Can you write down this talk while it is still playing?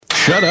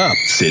Shut up.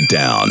 Sit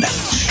down.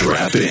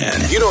 Strap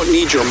in. You don't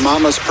need your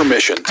mama's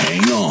permission.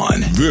 Hang on.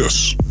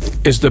 This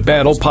is the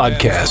Battle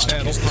Podcast.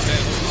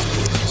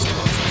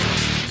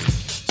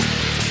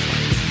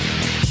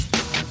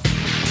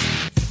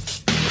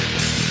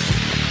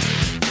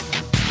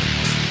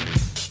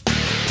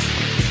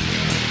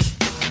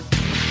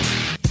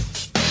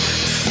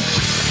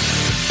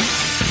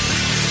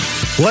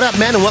 What up,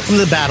 man, and welcome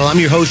to The Battle. I'm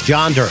your host,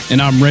 John Durr.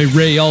 And I'm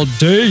Ray all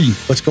day.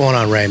 What's going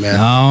on, Ray, man?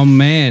 Oh,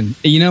 man.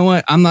 You know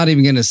what? I'm not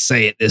even going to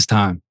say it this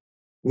time.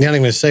 You're not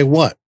even going to say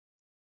what?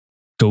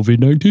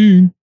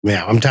 COVID-19.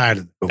 Yeah, I'm tired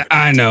of it.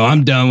 I know.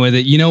 I'm done with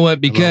it. You know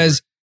what?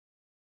 Because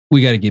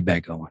we got to get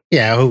back going.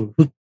 Yeah,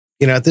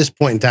 at this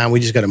point in time, we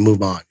just got to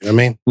move on. You know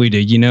what I mean? We do.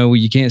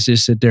 You can't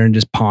just sit there and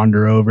just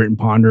ponder over it and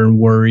ponder and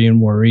worry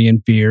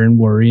and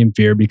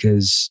fear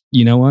because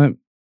you know what?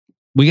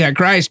 We got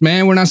Christ,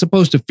 man. We're not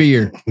supposed to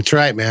fear. That's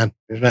right, man.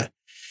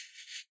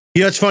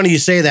 It's funny you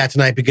say that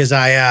tonight because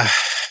I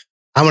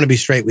want to be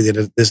straight with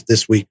you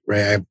this week,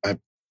 Ray. I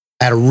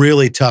had a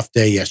really tough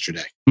day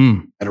yesterday.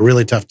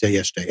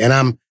 And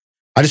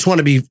I just want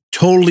to be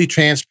totally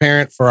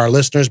transparent for our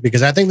listeners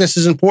because I think this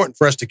is important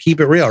for us to keep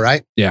it real,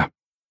 right? Yeah.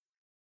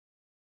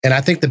 And I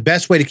think the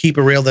best way to keep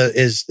it real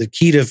is the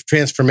key to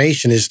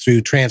transformation is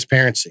through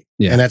transparency.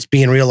 Yeah. And that's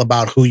being real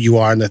about who you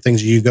are and the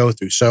things that you go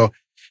through. So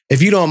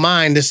if you don't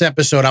mind, this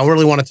episode, I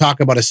really want to talk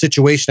about a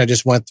situation I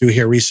just went through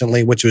here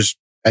recently, which was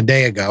a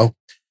day ago,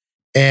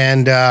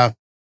 and kind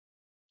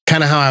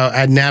of how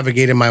I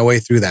navigated my way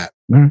through that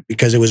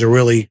because it was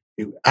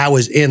I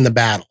was in the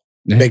battle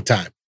big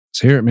time. Let's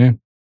hear it, man.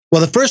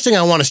 Well, the first thing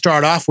I want to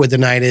start off with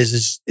tonight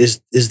is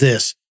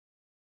this.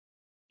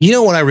 You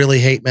know what I really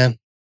hate, man?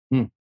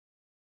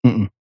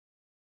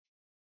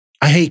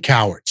 I hate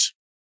cowards.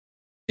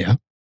 Yeah.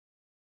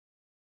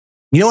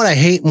 You know what I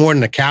hate more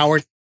than a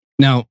coward?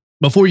 Now,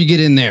 before you get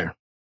in there,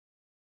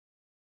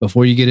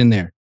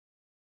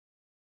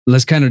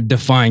 let's kind of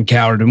define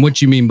coward and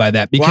what you mean by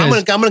that. Because I'm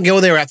going to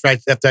go there after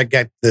I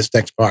get this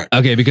next part.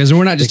 Okay, because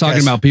we're not just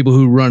talking about people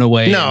who run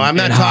away. No, I'm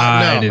not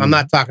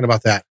talking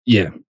about that.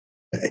 Yeah.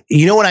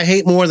 You know what I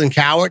hate more than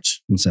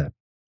cowards? What's that?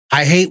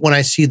 I hate when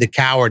I see the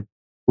coward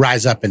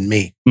rise up in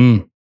me.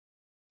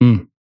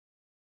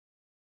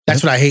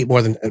 That's what I hate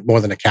more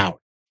than a coward.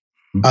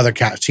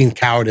 Seen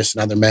cowardice in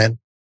other men.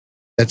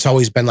 That's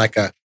always been like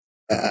a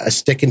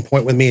sticking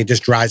point with me. It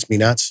just drives me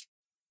nuts.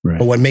 Right.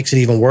 But what makes it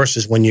even worse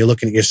is when you're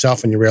looking at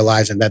yourself and you're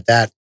realizing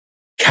that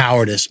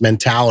cowardice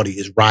mentality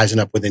is rising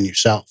up within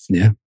yourself.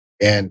 Yeah.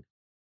 And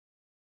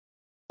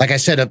like I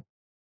said,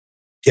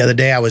 the other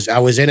day I was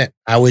in it.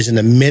 I was in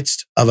the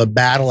midst of a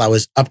battle. I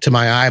was up to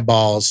my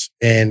eyeballs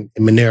in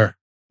manure.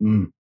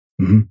 And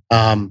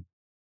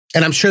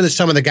I'm sure that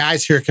some of the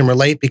guys here can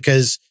relate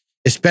because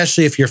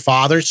especially if you're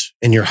fathers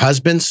and your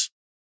husbands,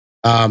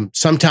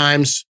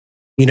 sometimes,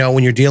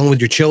 when you're dealing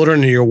with your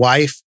children or your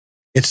wife,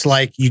 it's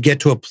like you get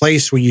to a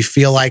place where you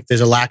feel like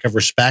there's a lack of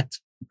respect.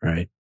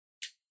 Right.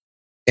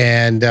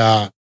 And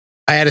I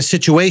had a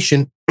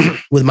situation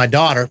with my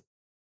daughter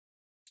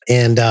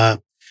and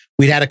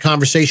we'd had a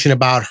conversation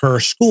about her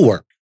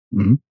schoolwork.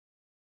 And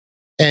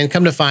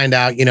come to find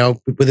out,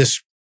 with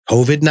this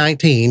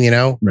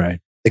COVID-19, right.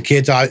 The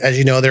kids, as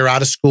you know, they're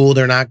out of school.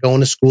 They're not going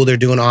to school. They're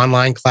doing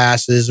online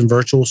classes and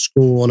virtual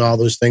school and all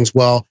those things.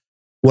 Well,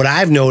 what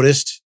I've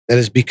noticed that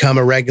has become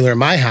a regular in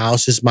my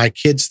house is my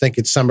kids think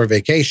it's summer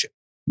vacation.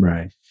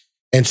 Right.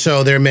 And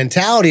so their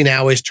mentality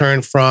now is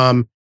turned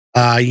from,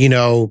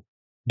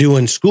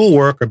 doing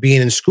schoolwork or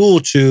being in school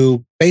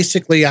to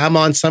basically I'm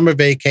on summer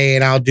vacay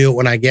and I'll do it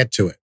when I get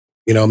to it,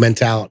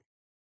 mentality.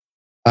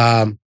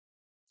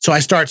 So I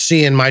start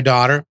seeing my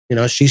daughter,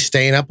 she's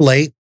staying up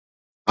late.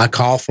 I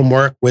call from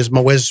work. Where's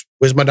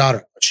my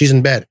daughter? She's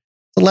in bed.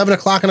 It's 11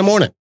 o'clock in the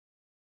morning.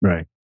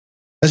 Right.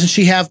 Doesn't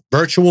she have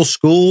virtual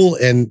school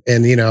and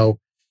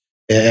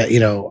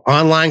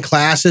online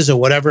classes or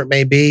whatever it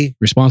may be?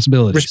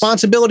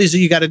 Responsibilities that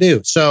you got to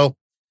do. So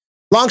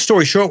long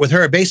story short with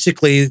her,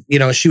 basically,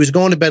 she was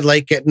going to bed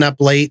late, getting up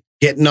late,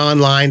 getting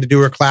online to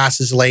do her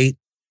classes late.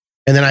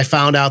 And then I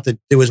found out that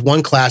there was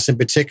one class in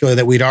particular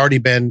that we'd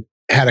already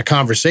had a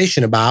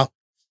conversation about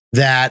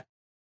that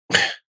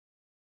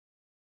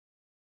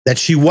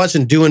she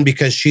wasn't doing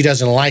because she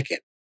doesn't like it,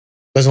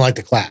 doesn't like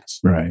the class.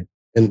 Right.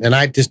 And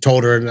I just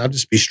told her, and I'll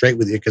just be straight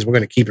with you because we're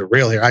going to keep it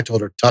real here. I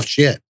told her tough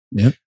shit.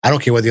 Yep. I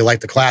don't care whether you like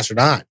the class or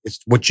not. It's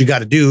what you got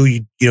to do.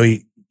 You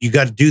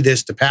got to do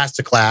this to pass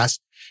the class.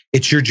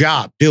 It's your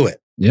job. Do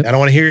it. Yep. I don't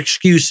want to hear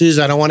excuses.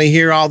 I don't want to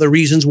hear all the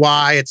reasons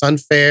why it's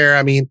unfair.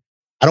 I mean,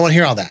 I don't want to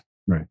hear all that.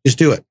 Right. Just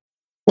do it.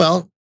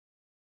 Well,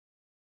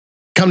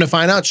 come to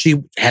find out,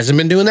 she hasn't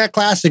been doing that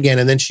class again.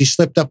 And then she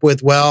slipped up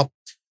with, well,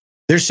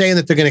 they're saying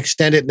that they're going to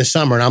extend it in the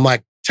summer. And I'm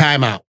like,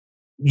 time out.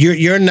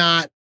 You're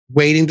not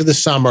waiting to the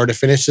summer to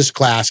finish this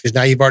class because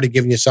now you've already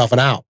given yourself an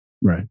out.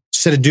 Right.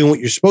 Instead of doing what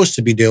you're supposed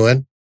to be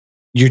doing,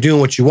 you're doing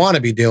what you want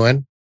to be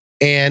doing.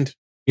 And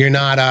you're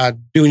not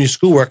doing your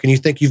schoolwork and you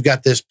think you've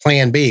got this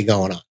plan B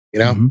going on,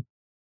 Mm-hmm.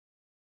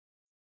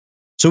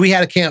 So we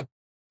had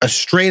a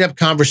straight up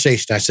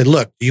conversation. I said,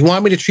 look, do you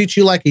want me to treat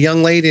you like a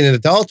young lady and an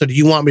adult, or do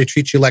you want me to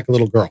treat you like a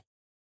little girl?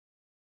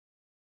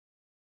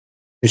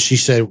 And she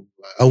said,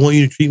 I want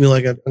you to treat me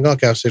like a,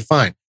 okay. I said,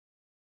 fine.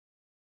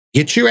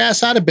 Get your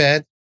ass out of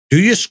bed, do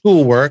your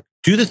schoolwork,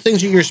 do the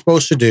things that you're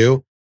supposed to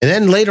do, and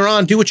then later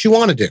on, do what you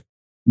want to do.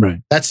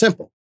 Right. That's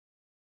simple.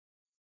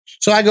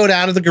 So I go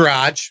down to the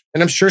garage,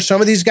 and I'm sure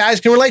some of these guys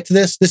can relate to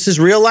this. This is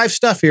real life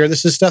stuff here.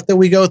 This is stuff that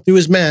we go through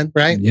as men,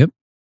 right? Yep.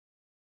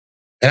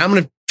 And I'm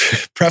going to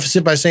preface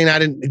it by saying I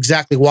didn't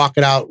exactly walk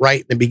it out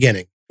right in the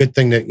beginning. Good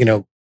thing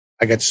that,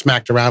 I got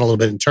smacked around a little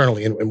bit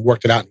internally and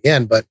worked it out in the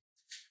end. But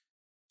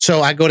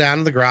so I go down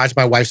to the garage.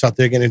 My wife's out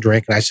there getting a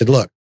drink. And I said,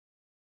 look,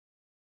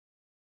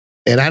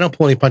 and I don't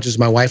pull any punches with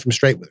my wife. I'm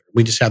straight with her.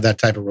 We just have that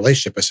type of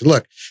relationship. I said,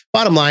 look,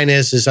 bottom line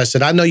is I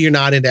said, I know you're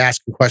not into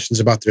asking questions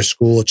about their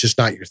school. It's just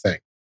not your thing.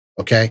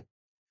 Okay.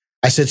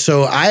 I said,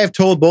 so I have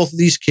told both of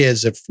these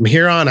kids that from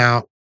here on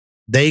out,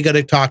 they got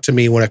to talk to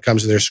me when it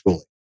comes to their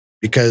schooling,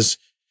 because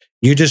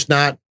you're just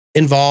not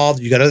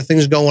involved. You got other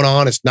things going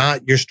on. It's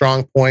not your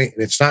strong point,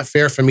 and it's not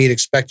fair for me to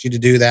expect you to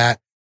do that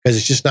because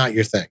it's just not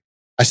your thing.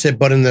 I said,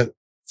 but in the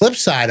flip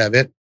side of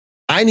it,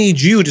 I need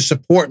you to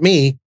support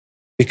me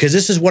because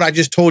this is what I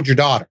just told your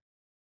daughter,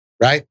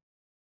 right?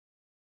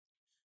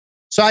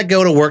 So I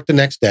go to work the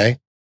next day.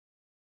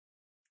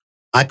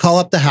 I call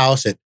up the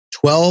house at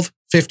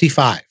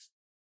 12:55,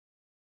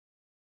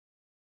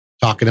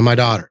 talking to my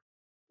daughter.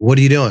 What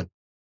are you doing?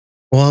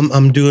 Well,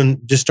 I'm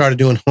just started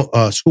doing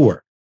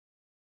schoolwork.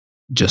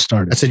 Just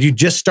started. I said, you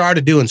just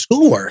started doing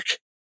schoolwork?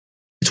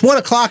 It's 1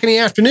 o'clock in the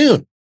afternoon.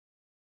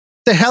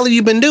 What the hell have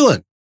you been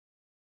doing?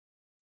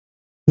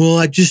 Well,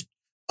 I just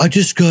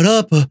got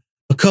up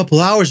a couple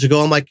hours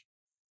ago. I'm like,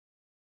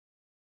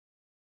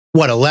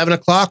 what, 11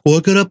 o'clock? Well, I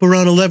got up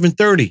around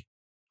 11:30.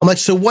 I'm like,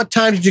 so what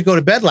time did you go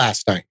to bed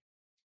last night?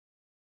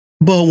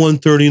 About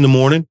 1:30 in the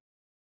morning.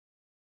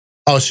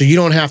 Oh, so you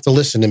don't have to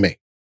listen to me.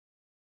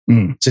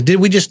 So did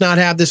we just not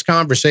have this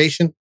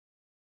conversation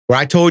where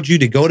I told you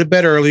to go to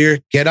bed earlier,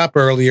 get up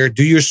earlier,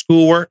 do your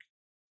schoolwork?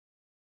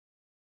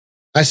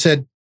 I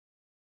said,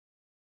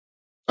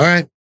 all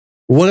right,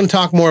 we're going to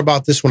talk more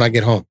about this when I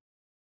get home.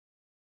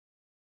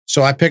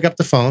 So I pick up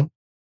the phone.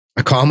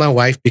 I call my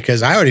wife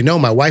because I already know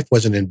my wife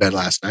wasn't in bed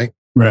last night.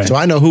 Right. So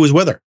I know who was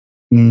with her.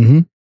 Mm-hmm.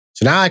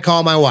 So now I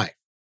call my wife.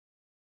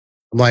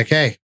 I'm like,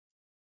 hey,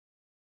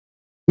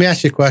 let me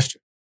ask you a question.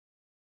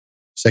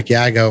 She's like,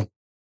 yeah. I go,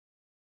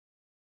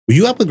 were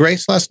you up with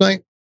Grace last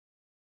night?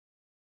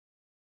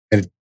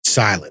 And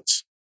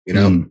silence,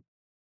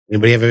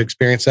 Anybody ever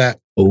experienced that?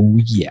 Oh,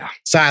 yeah.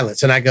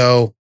 Silence. And I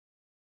go,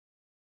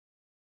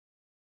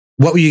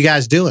 what were you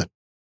guys doing?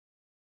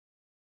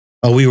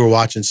 Oh, we were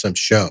watching some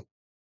show.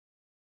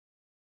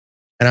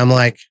 And I'm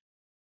like,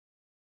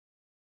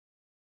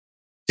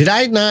 did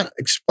I not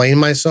explain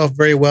myself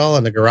very well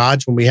in the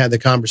garage when we had the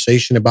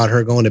conversation about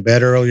her going to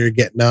bed earlier,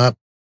 getting up,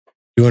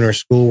 doing her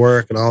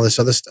schoolwork and all this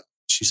other stuff?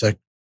 She's like,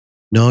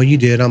 no, you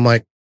did. I'm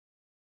like,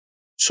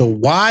 so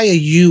why are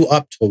you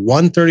up till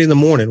 1:30 in the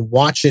morning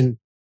watching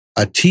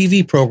a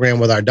TV program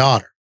with our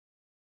daughter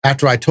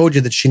after I told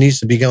you that she needs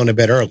to be going to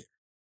bed earlier?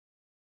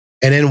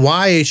 And then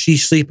why is she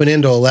sleeping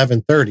into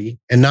 11:30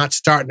 and not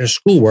starting her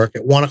schoolwork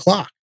at 1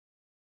 o'clock?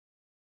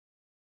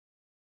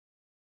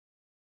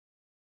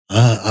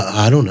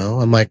 I don't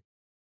know. I'm like,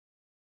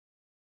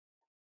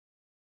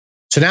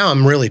 so now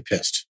I'm really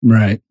pissed.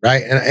 Right.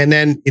 Right. And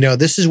then,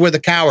 this is where the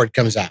coward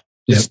comes out.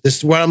 This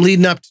is what I'm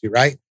leading up to,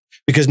 right?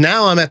 Because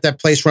now I'm at that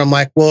place where I'm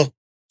like, well,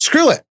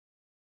 screw it.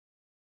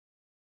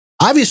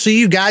 Obviously,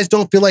 you guys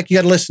don't feel like you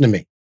got to listen to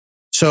me.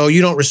 So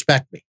you don't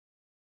respect me.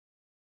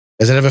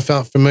 Has it ever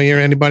felt familiar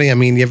to anybody? I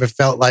mean, you ever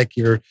felt like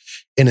you're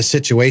in a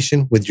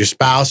situation with your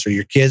spouse or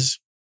your kids?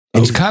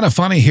 It's kind of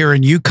funny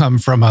hearing you come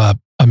from a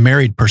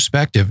married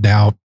perspective.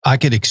 Now, I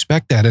could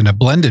expect that in a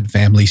blended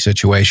family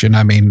situation.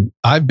 I mean,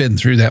 I've been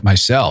through that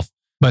myself.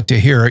 But to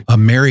hear a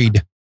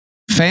married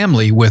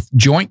family with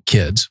joint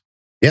kids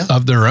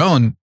of their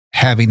own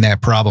having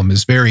that problem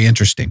is very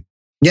interesting.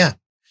 Yeah.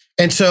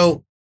 And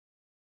so,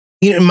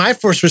 my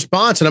first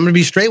response, and I'm going to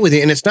be straight with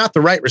you, and it's not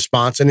the right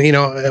response, and,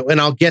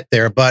 and I'll get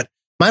there, but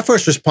my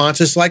first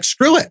response is like,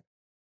 screw it.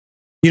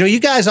 You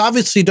guys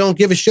obviously don't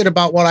give a shit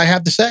about what I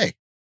have to say.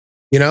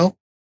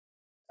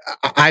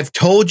 I've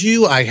told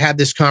you, I had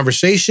this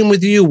conversation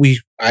with you.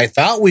 I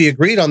thought we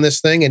agreed on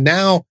this thing. And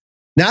now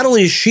not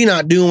only is she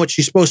not doing what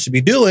she's supposed to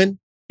be doing,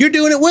 you're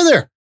doing it with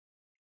her.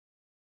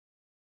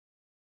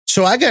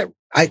 So I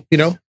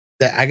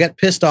got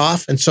pissed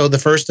off. And so the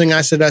first thing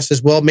I said,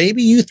 well,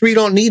 maybe you three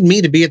don't need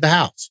me to be at the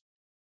house.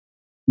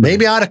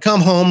 Maybe I ought to come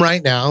home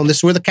right now. And this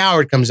is where the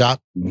coward comes out.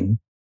 Mm-hmm.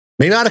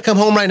 Maybe I ought to come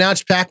home right now,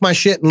 just pack my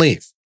shit and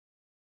leave.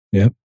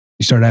 Yep.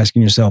 You start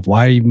asking yourself,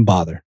 why even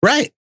bother?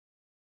 Right.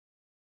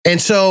 And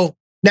so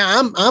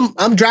now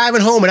I'm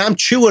driving home and I'm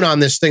chewing on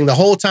this thing the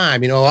whole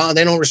time. Oh,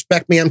 they don't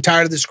respect me. I'm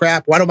tired of this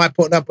crap. Why am I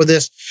putting up with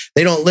this?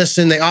 They don't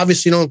listen. They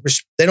obviously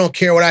they don't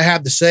care what I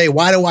have to say.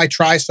 Why do I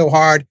try so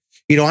hard?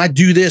 I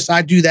do this,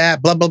 I do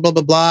that, blah, blah, blah,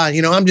 blah, blah.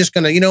 I'm just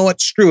going to, what?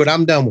 Screw it.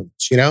 I'm done with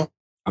this,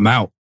 I'm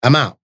out. I'm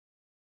out.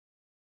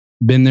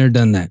 Been there,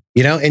 done that.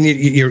 You know, and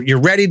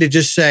you're ready to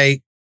just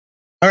say,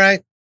 all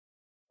right,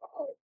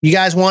 you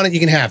guys want it, you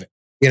can have it,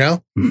 you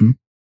know? Mm-hmm.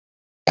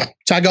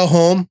 So I go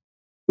home,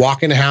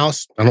 walk in the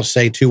house. I don't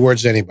say 2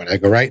 words to anybody. I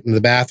go right into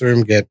the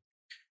bathroom,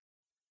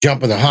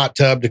 jump in the hot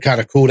tub to kind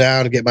of cool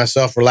down and get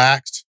myself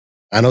relaxed.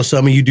 I know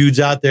some of you dudes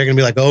out there are going to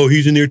be like, oh,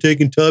 he's in there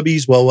taking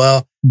tubbies.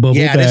 Well,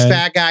 this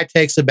fat guy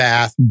takes a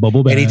bath.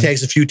 Bubble bath. And he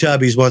takes a few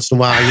tubbies once in a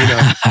while, you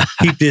know,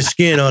 keep this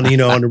skin on,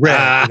 on the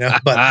red, you know,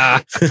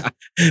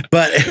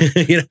 but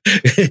you know,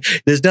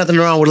 there's nothing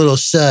wrong with little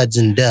suds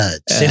and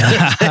duds. You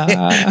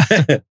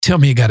know Tell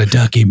me you got a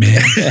ducky,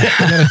 man. You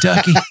got a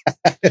ducky?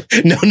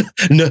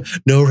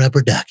 No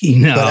rubber ducky.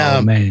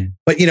 No, man.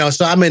 But, you know,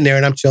 so I'm in there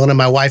and I'm chilling and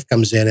my wife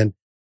comes in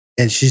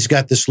and she's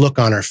got this look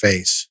on her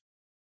face.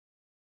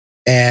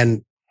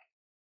 And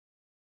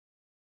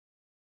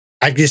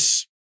I could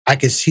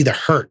see the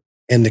hurt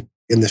and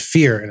the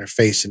fear in her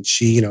face. And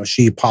she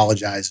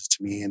apologizes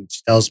to me and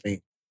she tells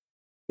me,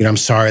 I'm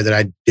sorry that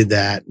I did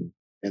that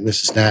and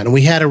this is that. And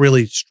we had a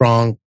really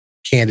strong,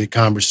 candid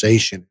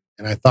conversation.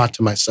 And I thought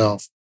to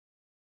myself,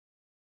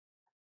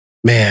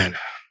 man,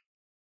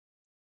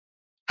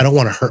 I don't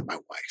want to hurt my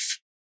wife.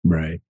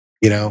 Right.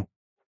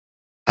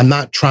 I'm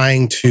not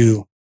trying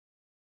to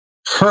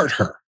hurt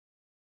her,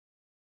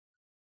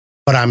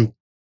 but I'm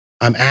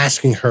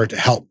asking her to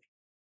help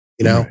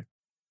me, Right.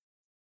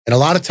 And a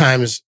lot of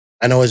times,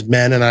 I know as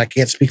men, and I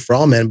can't speak for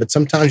all men, but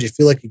sometimes you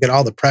feel like you get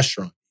all the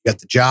pressure on. You got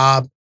the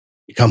job,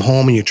 you come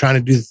home and you're trying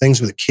to do the things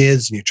with the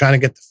kids and you're trying to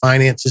get the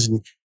finances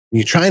and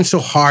you're trying so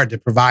hard to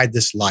provide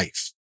this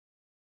life.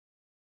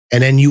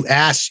 And then you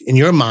ask in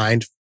your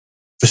mind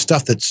for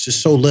stuff that's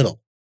just so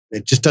little.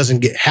 It just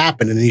doesn't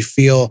happen. And you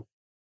feel,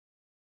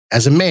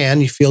 as a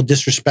man, you feel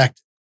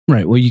disrespected.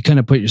 Right. Well, you kind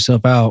of put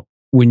yourself out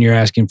when you're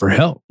asking for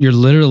help. You're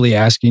literally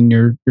asking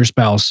your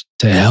spouse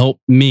to help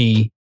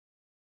me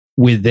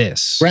with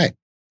this. Right.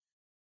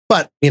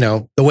 But,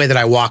 the way that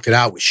I walked it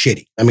out was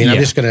shitty. I mean,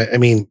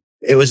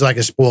 it was like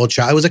a spoiled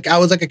child. I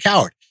was like a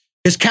coward.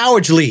 Because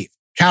cowards leave.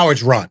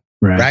 Cowards run.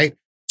 Right?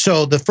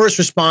 So the first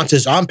response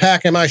is, I'm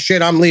packing my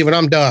shit. I'm leaving.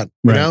 I'm done.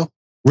 You know?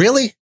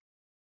 Really?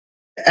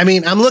 I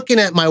mean, I'm looking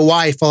at my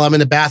wife while I'm in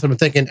the bathroom and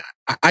thinking,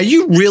 are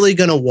you really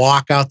going to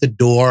walk out the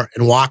door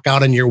and walk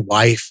out on your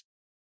wife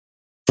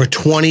for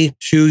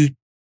 22,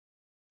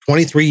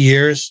 23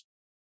 years?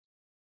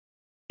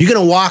 You're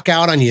going to walk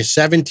out on your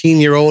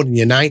 17-year-old and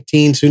your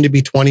 19, soon to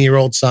be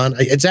 20-year-old son?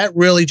 Is that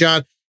really,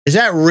 John? Is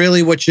that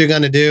really what you're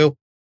going to do?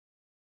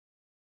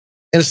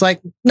 And it's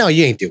like, no,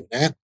 you ain't doing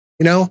that,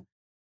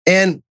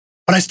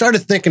 But I started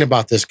thinking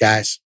about this,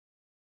 guys.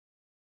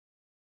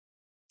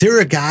 There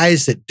are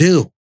guys that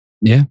do.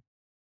 Yeah,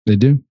 they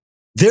do.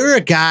 There are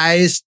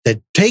guys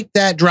that take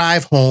that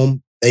drive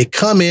home, they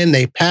come in,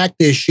 they pack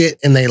their shit,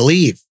 and they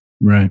leave.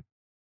 Right. And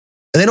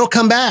they don't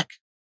come back.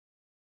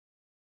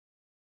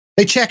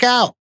 They check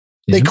out.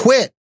 Yeah. They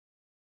quit.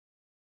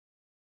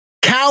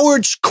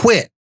 Cowards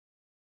quit.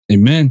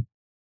 Amen.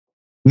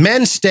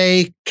 Men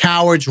stay,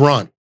 cowards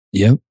run.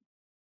 Yep.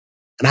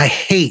 And I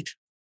hate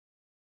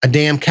a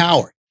damn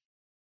coward.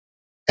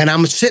 And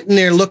I'm sitting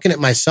there looking at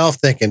myself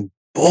thinking,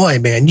 boy,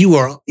 man, you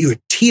are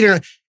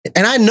teetering.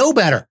 And I know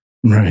better.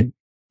 Right.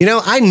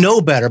 I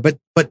know better, but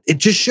it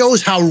just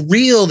shows how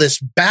real this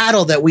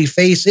battle that we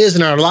face is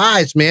in our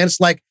lives, man. It's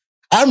like,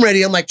 I'm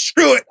ready. I'm like,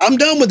 screw it. I'm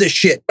done with this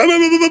shit. And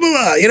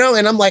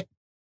I'm like,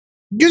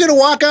 you're going to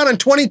walk out in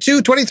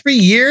 22, 23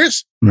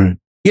 years? Right.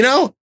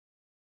 You're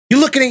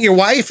looking at your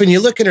wife and you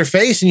look at her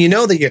face and you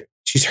know that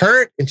she's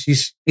hurt and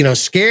she's,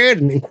 scared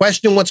and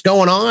questioning what's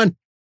going on.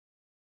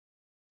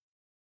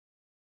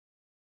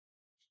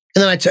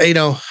 And then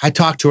I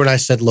talked to her and I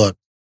said, look,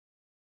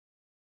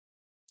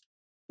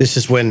 this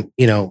is when,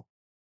 the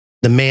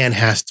man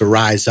has to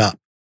rise up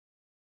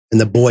and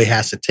the boy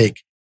has to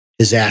take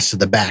his ass to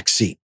the back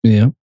seat.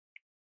 Yeah.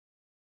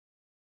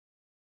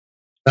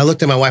 I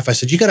looked at my wife. I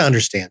said, you got to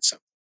understand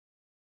something.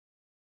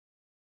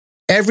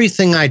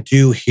 Everything I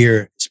do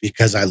here is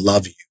because I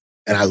love you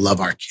and I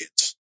love our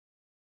kids.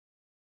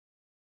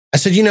 I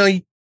said,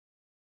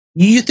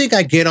 you think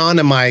I get on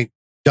to my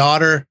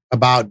daughter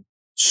about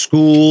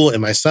school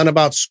and my son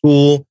about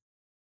school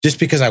just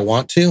because I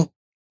want to?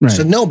 Right.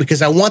 So no,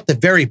 because I want the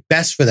very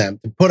best for them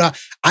to put out.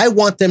 I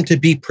want them to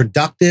be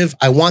productive.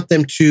 I want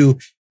them to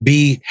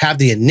have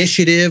the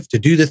initiative to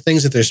do the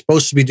things that they're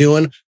supposed to be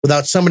doing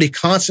without somebody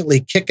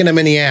constantly kicking them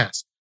in the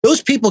ass.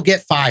 Those people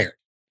get fired.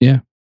 Yeah.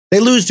 They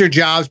lose their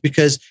jobs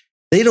because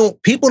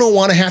people don't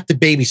want to have to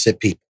babysit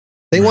people.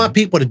 They want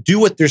people to do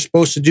what they're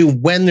supposed to do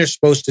when they're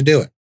supposed to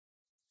do it.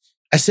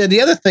 I said,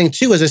 the other thing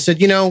too is I said,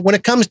 when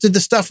it comes to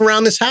the stuff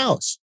around this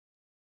house,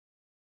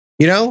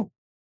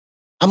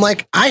 I'm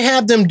like, I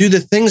have them do the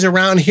things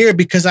around here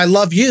because I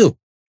love you.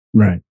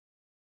 Right.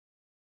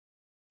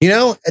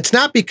 It's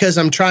not because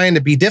I'm trying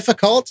to be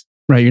difficult.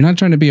 Right. You're not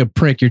trying to be a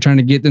prick. You're trying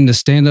to get them to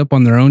stand up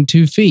on their own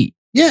 2 feet.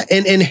 Yeah.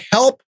 And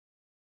help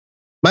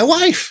my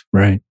wife.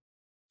 Right.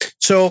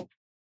 So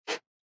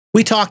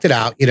we talked it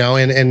out,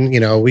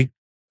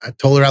 I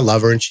told her I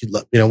love her and she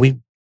loved,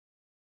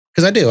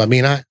 because I do. I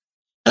mean, I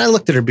And I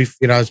looked at her,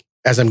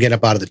 as I'm getting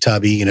up out of the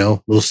tubby,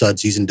 little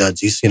sudsies and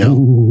dudsies,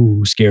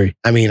 Ooh, scary.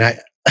 I mean, I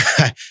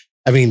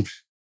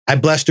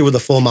blessed her with a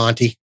full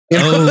Monty.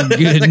 Oh,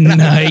 good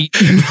night.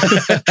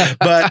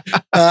 But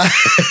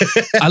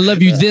I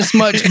love you this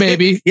much,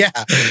 baby. Yeah.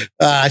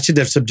 I should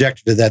have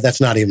subjected to that.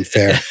 That's not even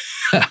fair.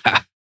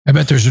 I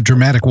bet there's a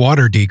dramatic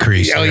water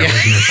decrease. Oh, yeah.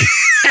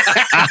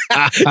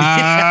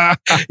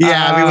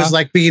 It was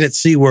like being at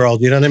SeaWorld.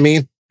 You know what I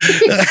mean?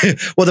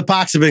 Well, the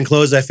parks have been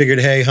closed. I figured,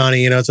 hey,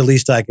 honey, it's the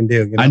least I can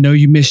do. I know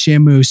you miss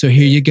Shamu, so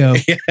here you go.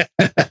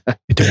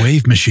 The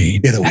wave machine.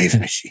 Yeah, the wave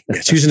machine.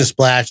 Yeah, she's in a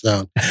splash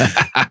zone.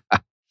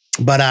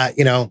 But,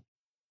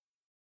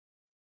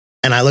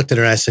 and I looked at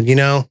her and I said,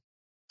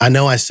 I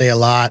know I say a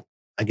lot.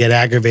 I get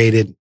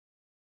aggravated.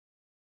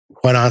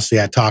 Quite honestly,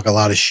 I talk a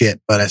lot of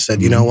shit. But I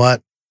said, you know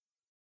what?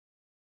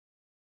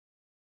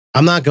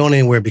 I'm not going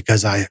anywhere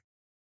because I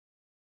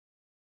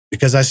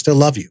still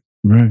love you.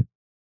 Right.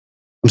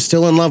 I'm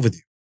still in love with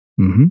you.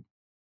 Mm-hmm.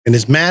 And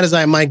as mad as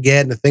I might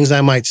get and the things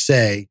I might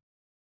say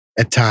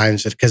at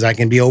times, because I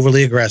can be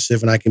overly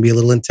aggressive and I can be a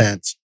little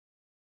intense,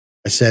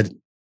 I said,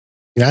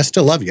 I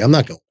still love you. I'm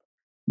not going.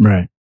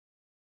 Right.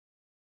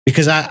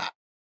 Because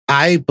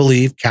I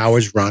believe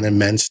cowards run and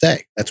men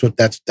stay. That's what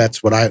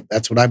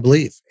I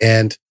believe.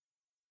 And,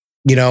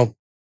 I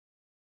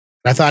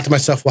thought to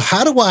myself, well,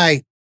 how do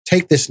I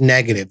take this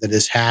negative that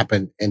has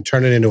happened and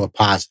turn it into a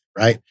positive,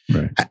 right?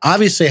 I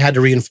obviously had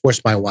to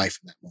reinforce my wife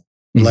in that moment.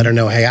 Let her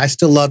know, hey, I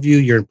still love you.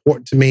 You're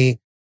important to me.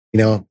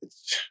 I'm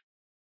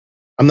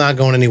not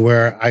going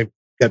anywhere. I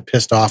got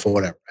pissed off or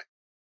whatever. Right?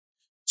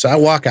 So I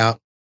walk out.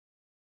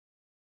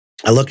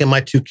 I look at my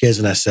two kids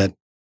and I said,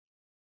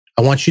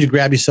 I want you to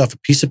grab yourself a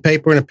piece of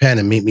paper and a pen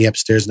and meet me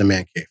upstairs in the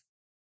man cave.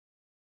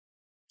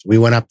 So we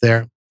went up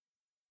there.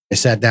 I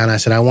sat down. I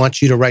said, I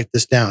want you to write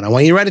this down. I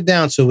want you to write it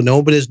down so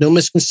there's no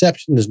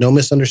misconception. There's no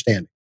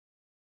misunderstanding.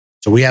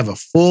 So we have a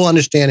full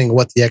understanding of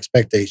what the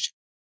expectation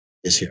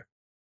is here.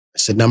 I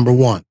said, number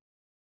one,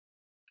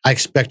 I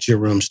expect your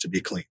rooms to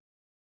be clean.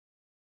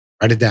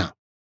 Write it down.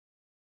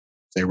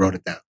 They wrote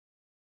it down.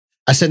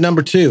 I said,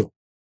 number two,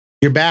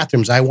 your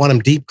bathrooms, I want them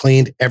deep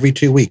cleaned every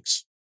 2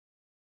 weeks.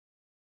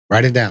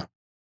 Write it down.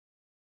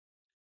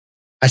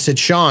 I said,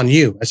 Sean,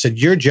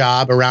 your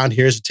job around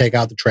here is to take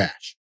out the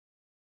trash.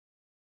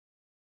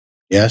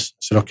 Yes. I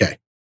said, okay.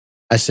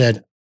 I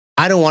said,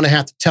 I don't want to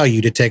have to tell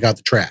you to take out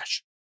the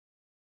trash.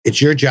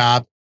 It's your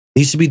job. It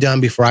needs to be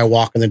done before I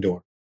walk in the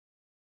door.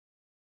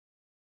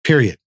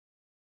 Period.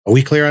 Are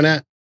we clear on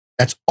that?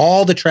 That's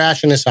all the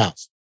trash in this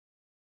house.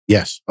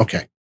 Yes.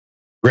 Okay.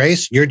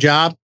 Grace, your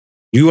job,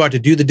 you are to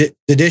do the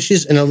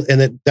dishes in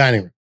the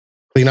dining room.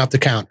 Clean up the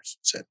counters.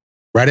 I said,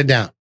 write it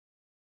down.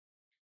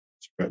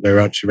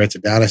 She writes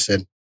it down. I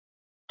said,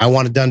 I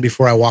want it done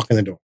before I walk in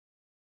the door.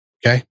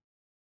 Okay.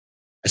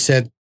 I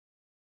said,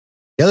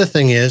 the other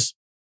thing is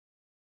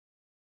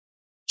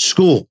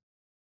school.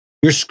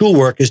 Your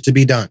schoolwork is to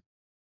be done.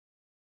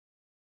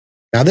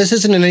 Now, this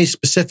isn't in any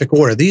specific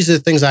order. These are the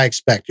things I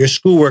expect. Your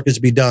schoolwork is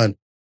to be done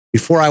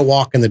before I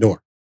walk in the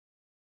door.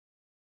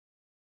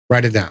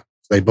 Write it down.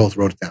 So they both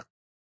wrote it down.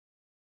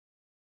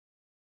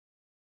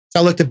 So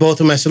I looked at both of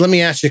them. I said, let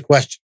me ask you a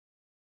question.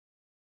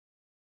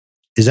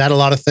 Is that a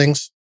lot of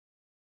things?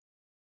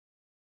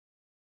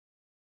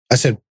 I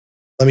said,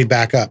 let me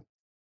back up.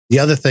 The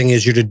other thing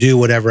is you're to do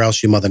whatever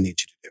else your mother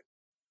needs you to do.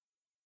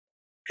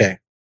 Okay.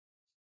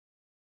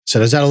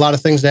 So is that a lot of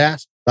things to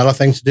ask? A lot of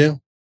things to do?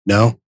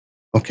 No.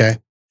 Okay.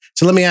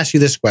 So let me ask you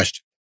this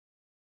question.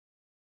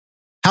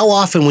 How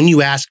often when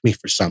you ask me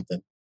for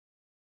something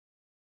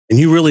and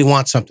you really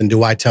want something,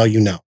 do I tell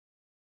you no?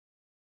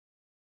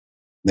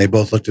 And they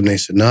both looked at me and they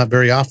said, not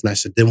very often. I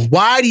said, then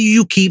why do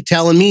you keep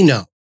telling me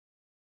no?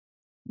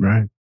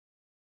 Right.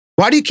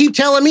 Why do you keep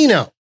telling me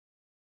no?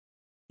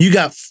 You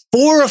got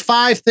 4 or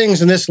 5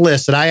 things in this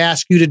list that I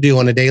ask you to do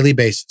on a daily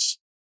basis.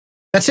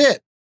 That's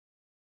it.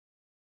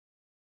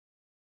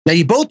 Now,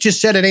 you both just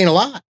said it ain't a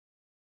lot.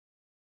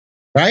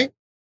 Right?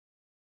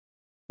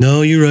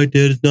 No, you're right,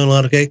 Dad. It's not a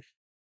lot. Okay.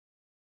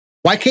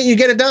 Why can't you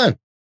get it done?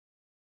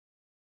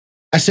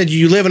 I said,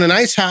 you live in a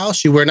nice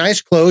house. You wear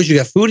nice clothes. You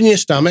got food in your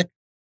stomach.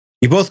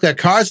 You both got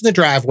cars in the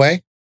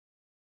driveway.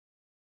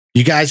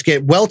 You guys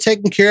get well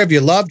taken care of.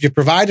 You're loved. You're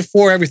provided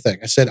for, everything.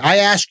 I said, I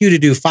ask you to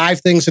do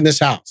 5 things in this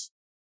house.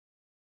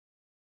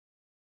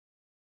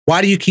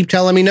 Why do you keep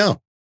telling me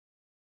no?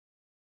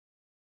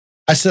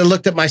 I said, I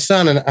looked at my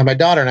son and my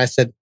daughter and I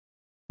said,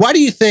 why do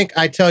you think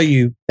I tell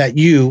you that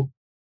you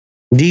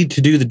need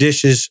to do the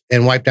dishes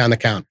and wipe down the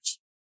counters?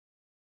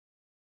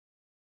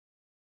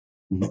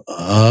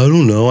 I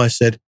don't know. I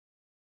said,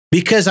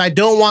 because I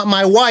don't want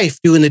my wife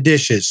doing the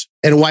dishes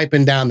and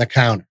wiping down the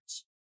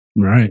counters.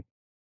 Right.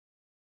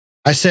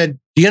 I said,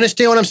 do you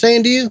understand what I'm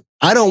saying to you?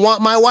 I don't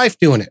want my wife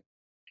doing it.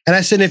 And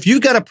I said, if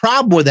you got a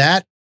problem with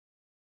that,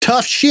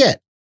 tough shit.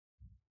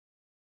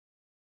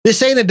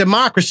 This ain't a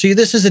democracy.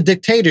 This is a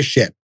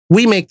dictatorship.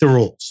 We make the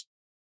rules.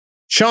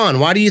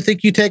 Sean, why do you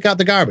think you take out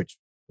the garbage?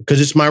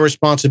 Because it's my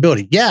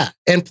responsibility. Yeah.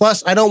 And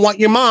plus, I don't want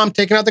your mom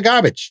taking out the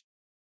garbage.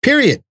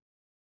 Period.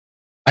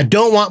 I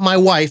don't want my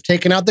wife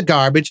taking out the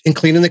garbage and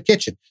cleaning the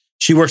kitchen.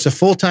 She works a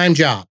full-time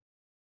job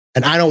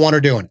and I don't want her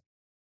doing it.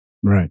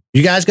 Right.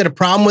 You guys got a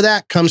problem with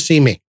that? Come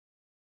see me.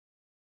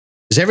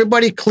 Is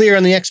everybody clear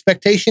on the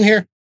expectation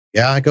here?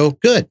 Yeah, I go,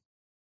 good.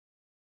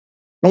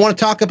 I don't want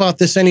to talk about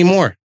this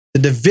anymore.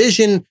 The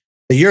division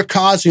that you're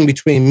causing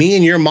between me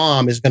and your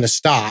mom is going to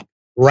stop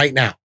right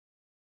now.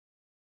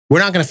 We're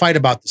not going to fight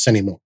about this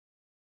anymore.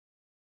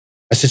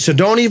 I said, so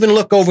don't even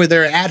look over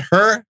there at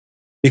her,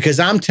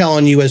 because I'm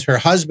telling you as her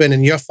husband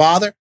and your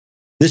father,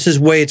 this is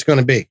the way it's going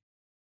to be.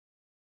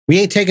 We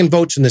ain't taking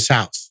votes in this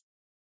house.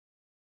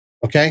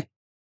 Okay?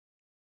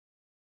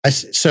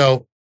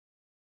 So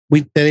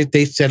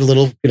they said a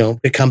little,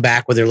 they come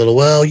back with their little,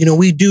 well,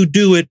 we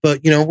do it, but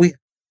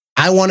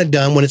I want it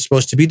done when it's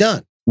supposed to be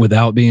done.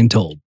 Without being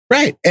told.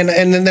 Right. And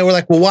then they were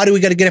like, well, why do we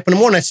got to get up in the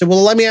morning? I said,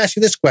 well, let me ask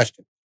you this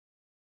question.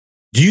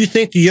 Do you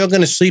think that you're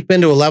going to sleep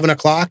into 11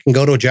 o'clock and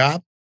go to a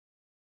job?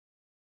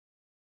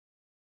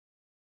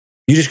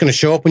 You're just going to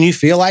show up when you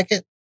feel like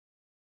it?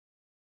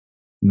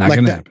 Not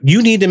going to happen.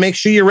 You need to make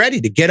sure you're ready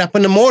to get up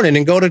in the morning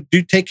and go to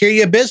take care of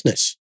your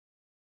business.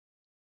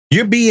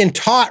 You're being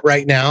taught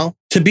right now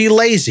to be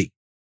lazy.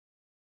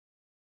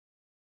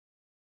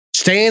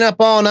 Staying up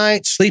all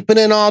night, sleeping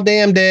in all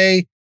damn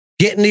day,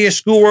 getting to your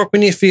schoolwork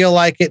when you feel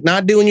like it,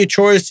 not doing your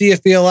chores till you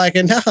feel like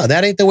it. No,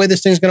 that ain't the way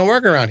this thing's going to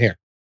work around here.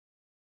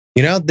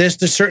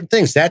 There's certain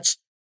things.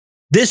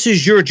 This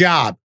is your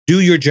job. Do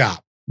your job.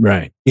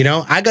 Right.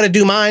 I got to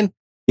do mine.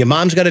 Your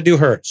mom's got to do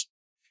hers.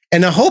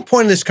 And the whole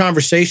point of this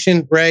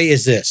conversation, Ray,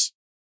 is this.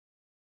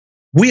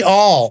 We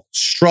all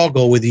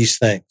struggle with these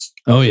things.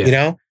 Oh,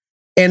 yeah.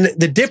 And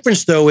the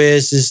difference, though,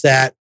 is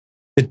that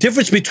the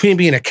difference between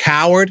being a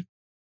coward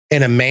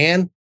and a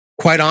man,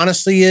 quite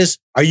honestly, is,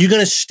 are you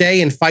going to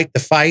stay and fight the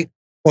fight,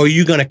 or are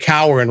you going to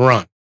cower and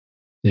run?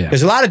 Yeah.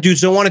 Because a lot of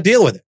dudes don't want to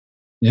deal with it.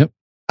 Yep.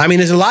 I mean,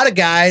 there's a lot of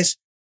guys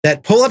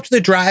that pull up to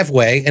the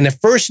driveway and the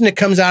first thing that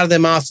comes out of their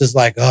mouth is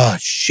like, oh,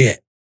 shit.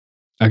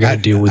 I got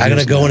to deal with this. I got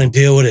to go in and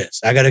deal with this.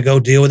 I got to go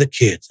deal with the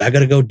kids. I got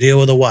to go deal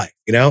with the wife,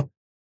 or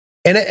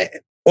they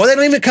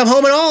don't even come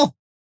home at all.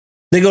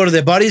 They go to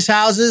their buddies'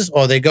 houses,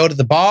 or they go to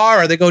the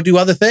bar, or they go do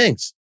other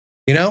things,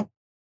 and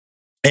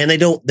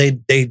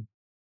they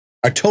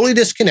are totally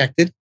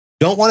disconnected,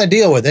 don't want to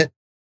deal with it.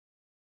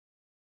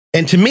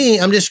 And to me,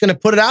 I'm just going to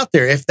put it out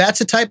there. If that's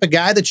the type of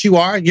guy that you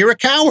are, you're a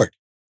coward.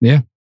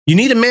 Yeah. You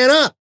need to man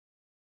up.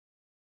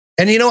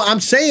 And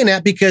I'm saying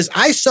that because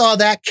I saw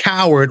that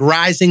coward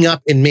rising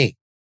up in me.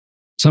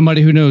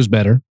 Somebody who knows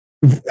better.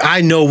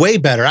 I know way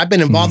better. I've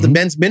been involved in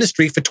men's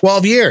ministry for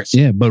 12 years.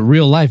 Yeah, but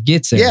real life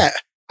gets there. Yeah.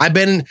 I've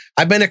been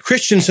a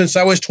Christian since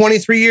I was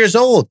 23 years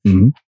old.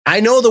 Mm-hmm.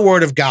 I know the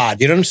word of God.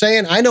 You know what I'm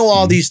saying? I know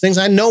all these things.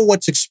 I know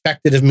what's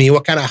expected of me,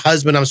 what kind of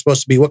husband I'm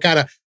supposed to be, what kind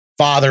of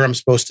father I'm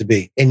supposed to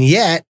be. And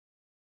yet,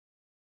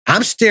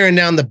 I'm staring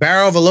down the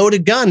barrel of a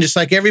loaded gun just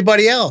like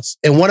everybody else.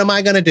 And what am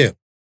I going to do?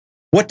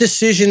 What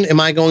decision am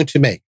I going to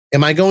make?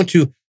 Am I going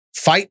to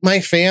fight my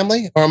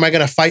family, or am I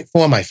going to fight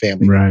for my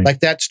family? Right.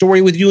 Like that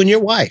story with you and your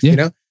wife,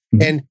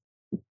 Mm-hmm. And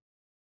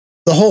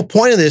the whole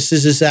point of this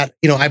is that,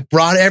 I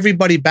brought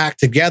everybody back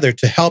together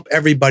to help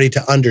everybody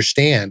to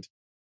understand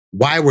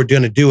why we're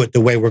going to do it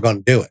the way we're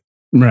going to do it.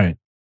 Right.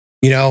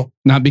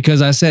 Not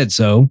because I said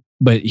so,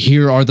 but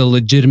here are the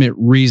legitimate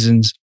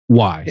reasons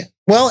why. Yeah.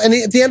 Well, and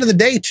at the end of the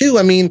day too,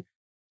 I mean,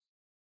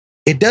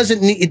 it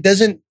doesn't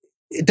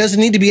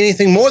need to be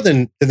anything more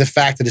than the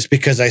fact that it's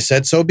because I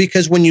said so,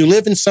 because when you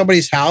live in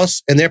somebody's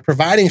house and they're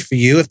providing for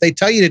you, if they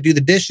tell you to do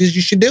the dishes,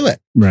 you should do it.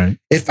 Right.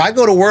 If I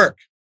go to work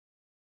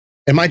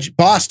and my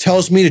boss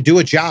tells me to do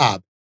a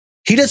job,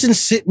 he doesn't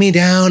sit me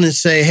down and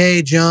say,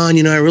 hey, John,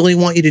 I really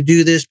want you to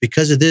do this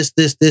because of this,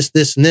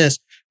 and this.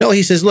 No,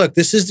 he says, look,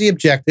 this is the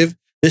objective.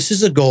 This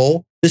is a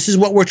goal. This is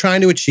what we're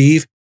trying to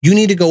achieve. You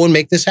need to go and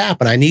make this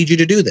happen. I need you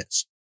to do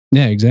this.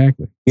 Yeah,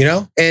 exactly.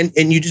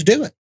 And you just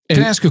do it.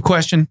 Can I ask a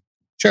question?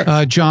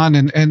 Sure. John,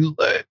 and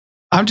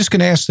I'm just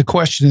going to ask the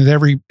question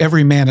that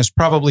every man is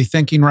probably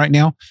thinking right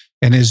now,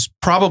 and is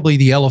probably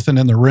the elephant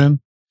in the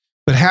room.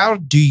 But how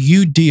do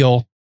you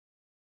deal,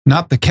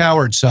 not the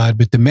coward side,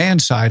 but the man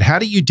side, how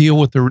do you deal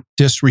with the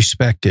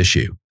disrespect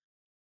issue?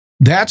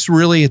 That's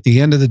really, at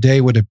the end of the day,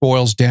 what it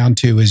boils down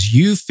to is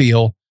you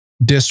feel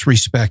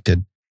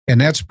disrespected. And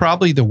that's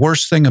probably the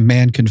worst thing a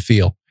man can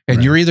feel. And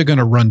right. You're either going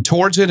to run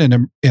towards it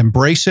and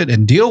embrace it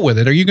and deal with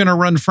it, or you're going to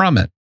run from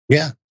it.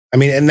 Yeah. I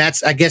mean, and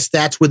I guess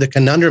that's where the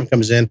conundrum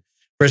comes in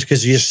first,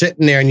 because you're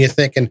sitting there and you're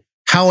thinking,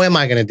 how am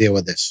I going to deal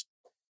with this?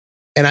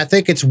 And I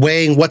think it's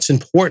weighing what's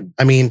important.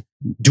 I mean,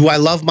 do I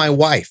love my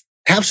wife?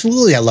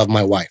 Absolutely, I love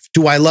my wife.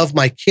 Do I love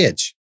my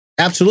kids?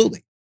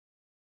 Absolutely.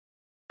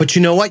 But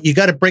you know what? You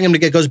got to bring them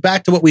together. It goes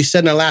back to what we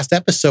said in our last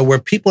episode, where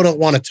people don't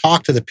want to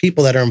talk to the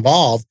people that are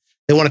involved.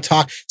 They want to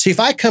talk. See, if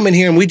I come in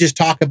here and we just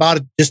talk about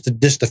it, just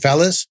the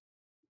fellas,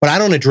 but I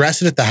don't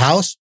address it at the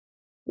house,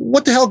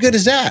 what the hell good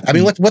is that? I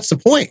mean, what's the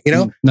point?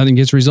 Nothing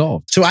gets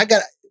resolved. So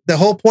the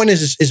whole point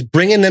is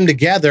bringing them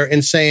together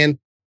and saying,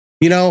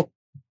 the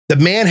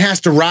man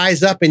has to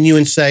rise up in you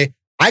and say,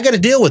 I got to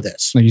deal with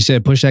this. Like you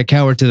said, push that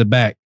coward to the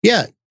back.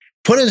 Yeah.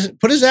 put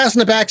his ass in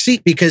the back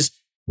seat because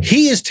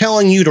he is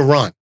telling you to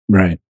run.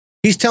 Right.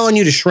 He's telling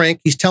you to shrink.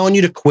 He's telling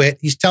you to quit.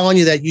 He's telling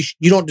you that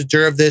you don't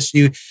deserve this.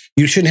 You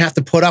shouldn't have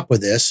to put up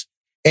with this.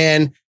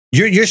 And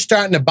you're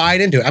starting to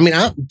bite into it. I mean,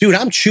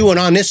 I'm chewing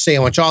on this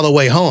sandwich all the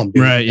way home,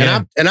 dude. Right.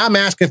 Yeah. And I'm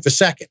asking for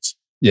seconds.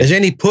 Yeah. Is there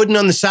any pudding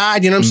on the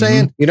side? You know what I'm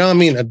saying? You know what I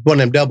mean? One of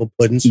them double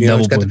puddings. You know,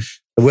 it's got the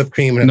whipped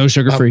cream. And no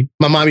sugar free.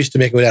 My mom used to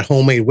make it with that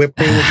homemade whipped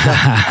cream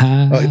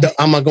and stuff.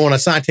 I'm not going on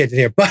side tangent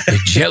here, but The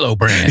Jell-O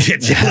brand.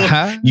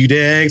 You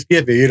dang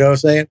Skippy, you know what I'm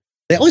saying?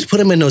 They always put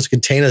them in those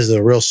containers that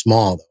are real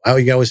small, though.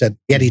 You always had,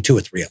 you had to eat 2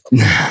 or 3 of them.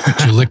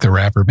 Did you lick the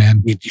wrapper,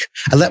 man?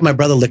 I let my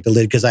brother lick the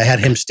lid because I had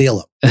him steal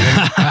them. And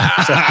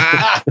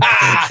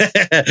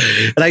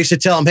I used to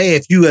tell him, hey,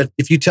 if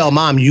you tell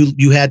mom,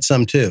 you had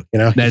some too. You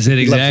know, that's it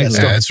exactly.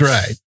 That's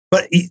right.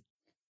 But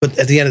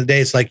at the end of the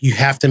day, it's like you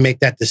have to make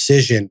that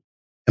decision.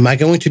 Am I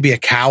going to be a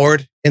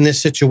coward in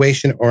this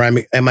situation, or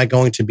am I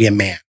going to be a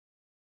man?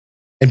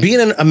 And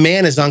being a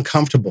man is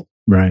uncomfortable,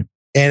 right?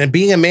 And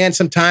being a man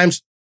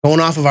sometimes, going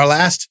off of our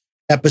last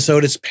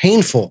episode, it's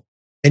painful,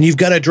 and you've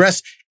got to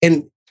address.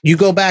 And you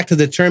go back to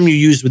the term you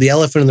used with the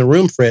elephant in the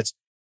room, Fritz.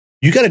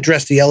 You got to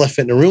address the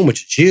elephant in the room,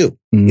 which is you.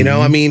 Mm-hmm. You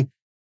know, I mean,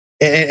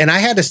 and I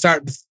had to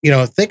start,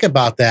 think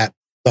about that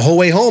the whole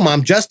way home.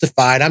 I'm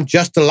justified. I'm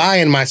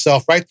justifying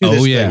myself right through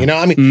this thing. You know,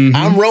 I mean,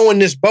 I'm rowing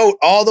this boat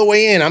all the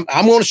way in. I'm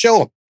going to show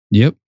them.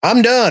 Yep.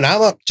 I'm done.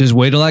 Just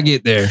wait till I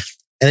get there.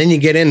 And then you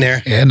get in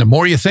there. And the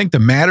more you think, the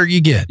madder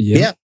you get. Yep.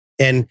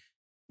 Yeah. And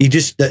you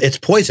just, it's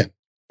poison.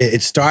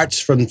 It starts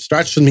from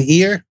the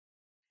ear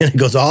and it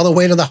goes all the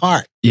way to the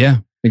heart. Yeah,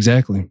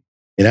 exactly.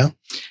 You know?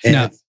 And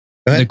now,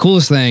 the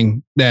coolest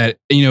thing that,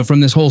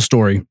 from this whole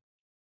story,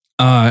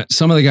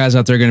 some of the guys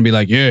out there are going to be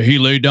like, yeah, he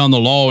laid down the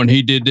law and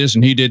he did this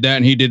and he did that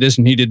and he did this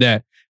and he did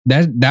that.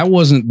 That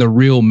wasn't the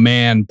real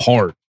man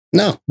part.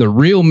 No. The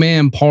real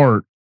man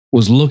part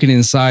was looking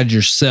inside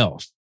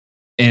yourself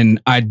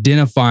and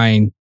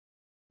identifying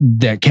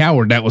that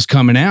coward that was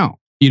coming out.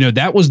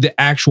 That was the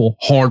actual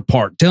hard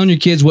part. Telling your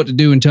kids what to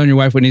do and telling your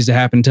wife what needs to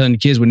happen, telling your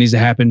kids what needs to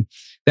happen.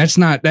 That's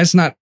not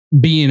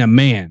being a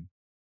man.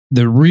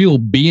 The real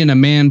being a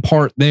man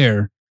part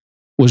there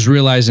was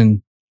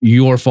realizing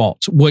your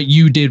faults, what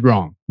you did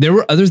wrong. There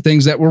were other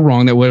things that were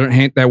wrong that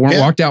weren't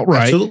walked out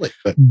right. Absolutely.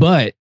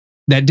 But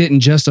that didn't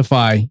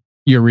justify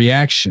your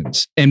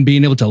reactions, and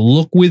being able to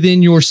look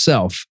within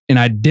yourself and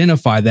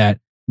identify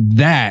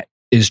that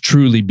is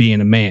truly being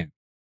a man.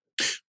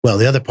 Well,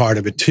 the other part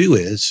of it too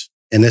is,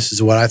 and this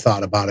is what I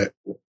thought about it,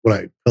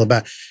 when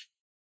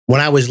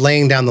I was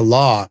laying down the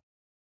law,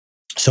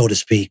 so to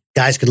speak,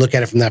 guys could look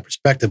at it from that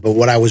perspective. But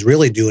what I was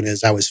really doing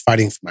is I was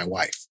fighting for my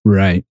wife.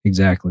 Right.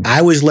 Exactly.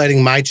 I was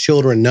letting my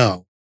children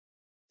know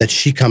that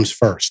she comes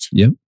first.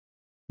 Yep.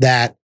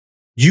 That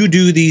you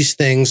do these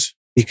things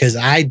because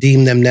I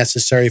deem them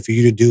necessary for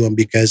you to do them,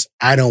 because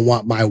I don't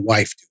want my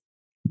wife to.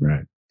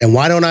 Right. And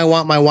why don't I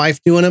want my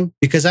wife doing them?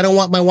 Because I don't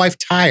want my wife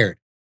tired.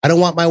 I don't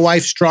want my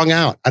wife strung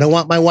out. I don't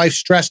want my wife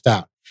stressed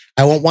out.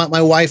 I won't want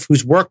my wife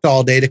who's worked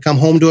all day to come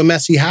home to a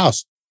messy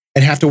house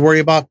and have to worry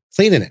about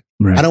cleaning it.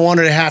 Right. I don't want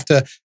her to have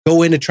to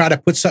go in to try to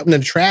put something in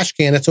the trash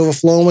can that's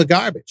overflowing with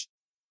garbage.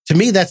 To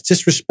me, that's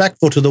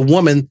disrespectful to the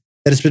woman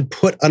that has been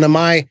put under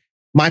my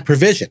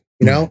provision.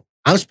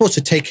 I'm supposed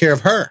to take care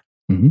of her.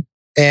 Mm-hmm.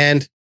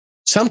 And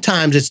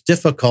sometimes it's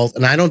difficult,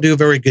 and I don't do a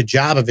very good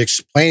job of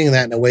explaining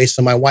that in a way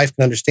so my wife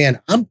can understand.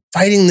 I'm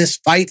fighting this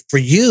fight for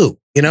you.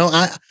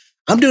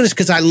 I'm doing this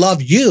because I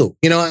love you.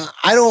 I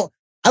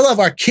love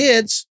our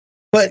kids,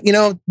 but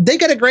they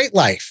got a great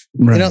life.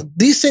 Right.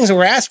 These things that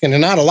we're asking are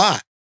not a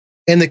lot.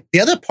 And the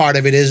other part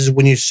of it is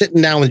when you're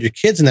sitting down with your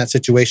kids in that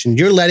situation,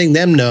 you're letting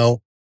them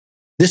know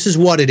this is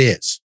what it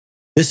is.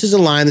 This is a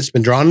line that's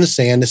been drawn in the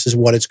sand. This is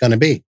what it's going to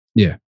be.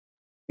 Yeah.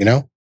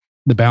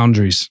 The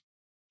boundaries.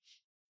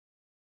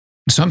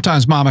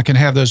 Sometimes mama can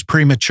have those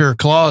premature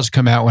claws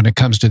come out when it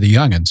comes to the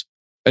youngins.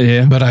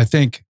 Yeah. But I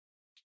think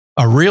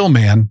a real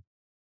man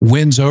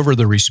wins over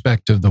the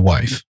respect of the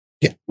wife.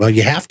 Yeah. Well,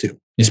 you have to,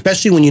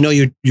 especially when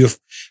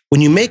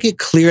when you make it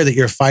clear that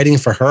you're fighting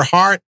for her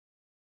heart.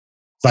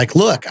 It's like,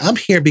 look, I'm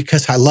here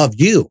because I love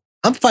you.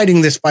 I'm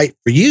fighting this fight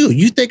for you.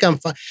 You think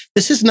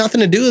this has nothing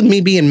to do with me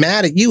being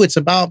mad at you. It's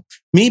about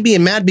me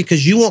being mad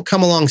because you won't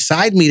come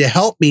alongside me to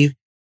help me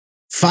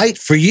fight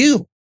for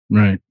you.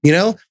 Right.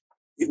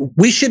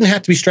 We shouldn't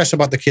have to be stressed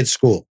about the kids'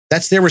 school.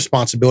 That's their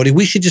responsibility.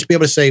 We should just be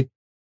able to say,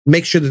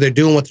 make sure that they're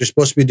doing what they're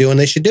supposed to be doing.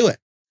 They should do it.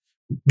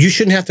 You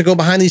shouldn't have to go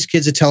behind these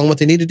kids to tell them what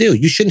they need to do.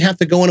 You shouldn't have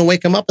to go in and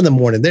wake them up in the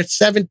morning. They're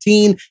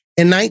 17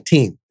 and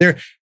 19. They're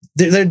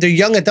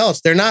young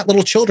adults. They're not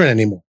little children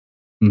anymore.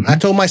 Mm-hmm. I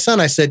told my son,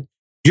 I said,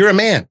 you're a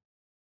man.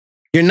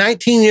 You're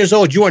 19 years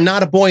old. You are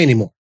not a boy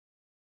anymore.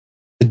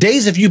 The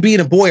days of you being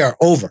a boy are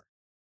over.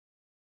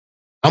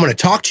 I'm going to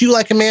talk to you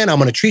like a man. I'm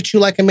going to treat you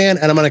like a man.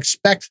 And I'm going to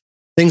expect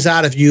things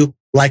out of you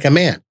like a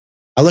man.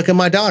 I look at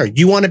my daughter.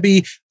 You want to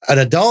be an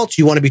adult?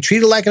 You want to be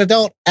treated like an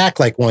adult?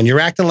 Act like one. You're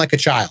acting like a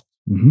child.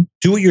 Mm-hmm.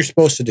 Do what you're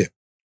supposed to do.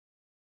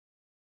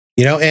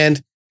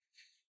 And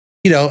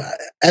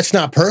that's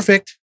not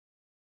perfect,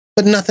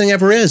 but nothing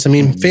ever is. I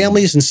mean,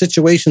 families and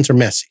situations are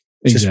messy.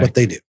 It's just what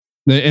they do.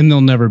 And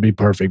they'll never be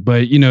perfect.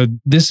 But, you know,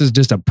 this is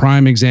just a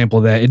prime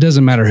example that it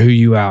doesn't matter who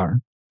you are.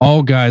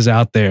 All guys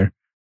out there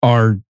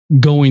are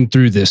going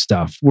through this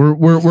stuff.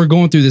 We're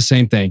going through the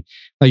same thing.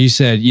 Like you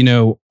said, you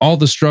know, all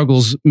the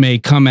struggles may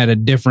come at a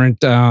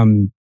different,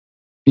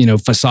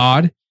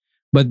 facade,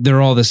 but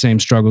they're all the same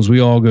struggles. We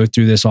all go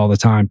through this all the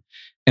time.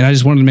 And I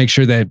just wanted to make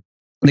sure that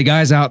the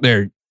guys out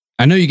there,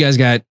 I know you guys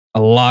got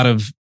a lot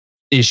of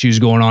issues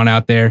going on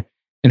out there,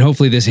 and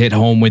hopefully this hit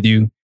home with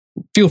you.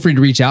 Feel free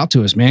to reach out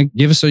to us, man.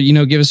 Give us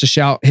a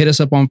shout. Hit us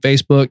up on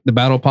Facebook, The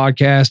Battle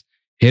Podcast.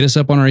 Hit us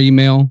up on our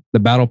email,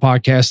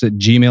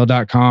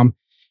 thebattlepodcast@gmail.com.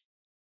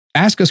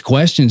 Ask us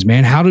questions,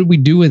 man. How did we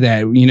do with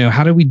that? You know,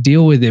 how do we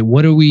deal with it?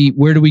 Where do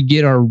we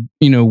get our,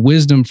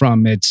 wisdom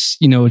from? It's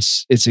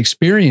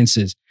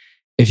experiences.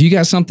 If you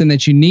got something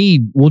that you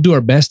need, we'll do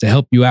our best to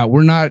help you out.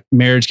 We're not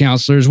marriage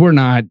counselors. We're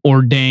not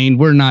ordained.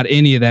 We're not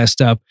any of that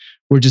stuff.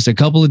 We're just a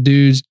couple of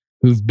dudes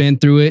who've been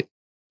through it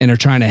and are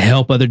trying to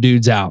help other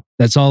dudes out.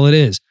 That's all it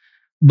is.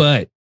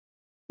 But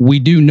we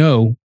do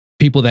know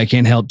people that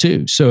can help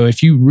too. So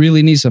if you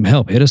really need some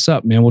help, hit us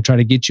up, man. We'll try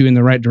to get you in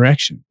the right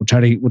direction. We'll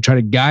try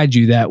to guide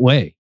you that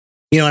way.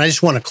 And I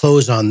just want to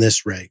close on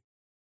this, Ray.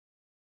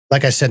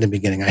 Like I said in the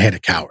beginning, I hate a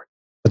coward.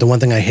 But the one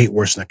thing I hate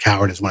worse than a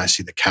coward is when I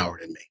see the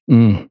coward in me.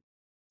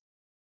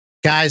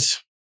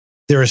 Guys,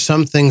 there are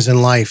some things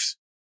in life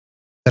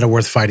that are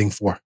worth fighting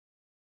for.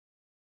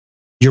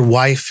 Your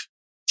wife,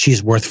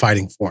 she's worth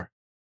fighting for.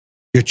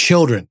 Your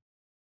children,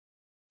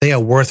 they are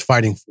worth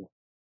fighting for.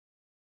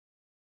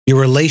 Your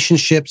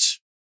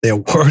relationships, they are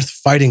worth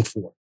fighting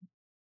for.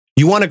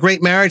 You want a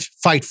great marriage?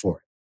 Fight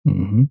for it.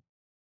 Mm-hmm.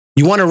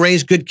 You want to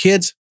raise good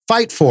kids?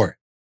 Fight for it.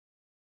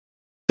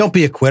 Don't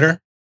be a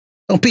quitter.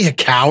 Don't be a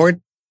coward.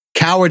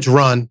 Cowards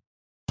run,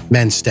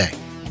 men stay.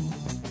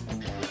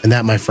 And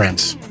that, my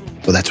friends,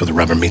 well, that's where the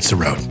rubber meets the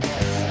road.